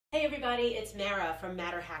Hey everybody, it's Mara from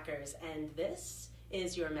MatterHackers, and this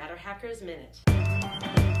is your MatterHackers Minute.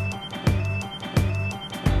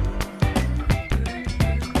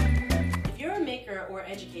 If you're a maker or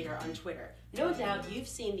educator on Twitter, no doubt you've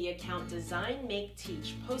seen the account Design, Make,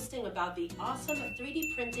 Teach posting about the awesome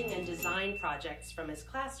 3D printing and design projects from his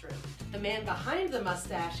classroom. The man behind the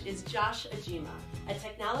mustache is Josh Ajima, a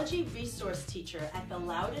technology resource teacher at the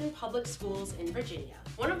Loudoun Public Schools in Virginia.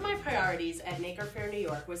 One of my priorities at Maker Faire New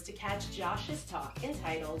York was to catch Josh's talk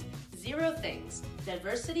entitled 0 Things: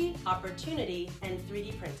 Diversity, Opportunity, and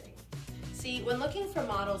 3D Printing. See, when looking for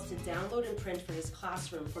models to download and print for his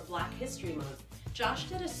classroom for Black History Month, Josh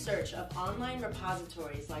did a search of online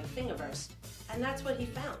repositories like Thingiverse, and that's what he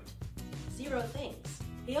found: 0 things.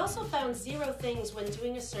 He also found 0 things when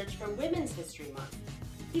doing a search for Women's History Month.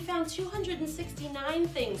 He found 269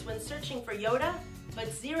 things when searching for Yoda,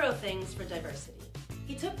 but 0 things for diversity.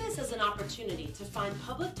 He took this as an opportunity to find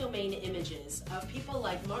public domain images of people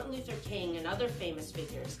like Martin Luther King and other famous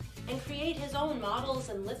figures, and create his own models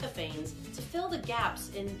and lithophanes to fill the gaps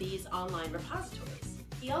in these online repositories.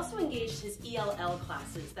 He also engaged his ELL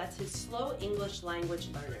classes, that's his slow English language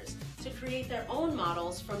learners, to create their own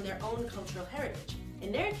models from their own cultural heritage.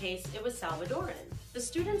 In their case, it was Salvadoran. The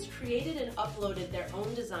students created and uploaded their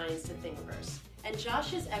own designs to Thingiverse, and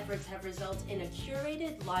Josh's efforts have resulted in a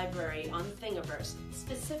curated library on Thingiverse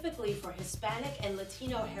specifically for Hispanic and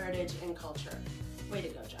Latino heritage and culture. Way to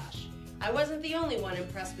go, Josh. I wasn't the only one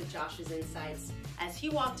impressed with Josh's insights, as he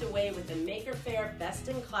walked away with the Maker Faire Best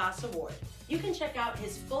in Class Award. You can check out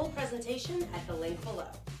his full presentation at the link below.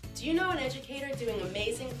 Do you know an educator doing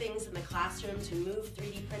amazing things in the classroom to move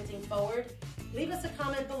 3D printing forward? Leave us a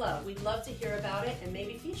comment below. We'd love to hear about it and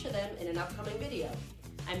maybe feature them in an upcoming video.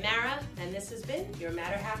 I'm Mara, and this has been your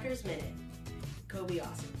MatterHackers Minute. Go be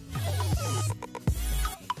awesome.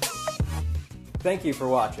 Thank you for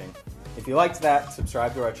watching. If you liked that,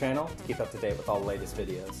 subscribe to our channel to keep up to date with all the latest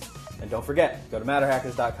videos. And don't forget, go to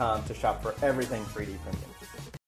MatterHackers.com to shop for everything 3D printing.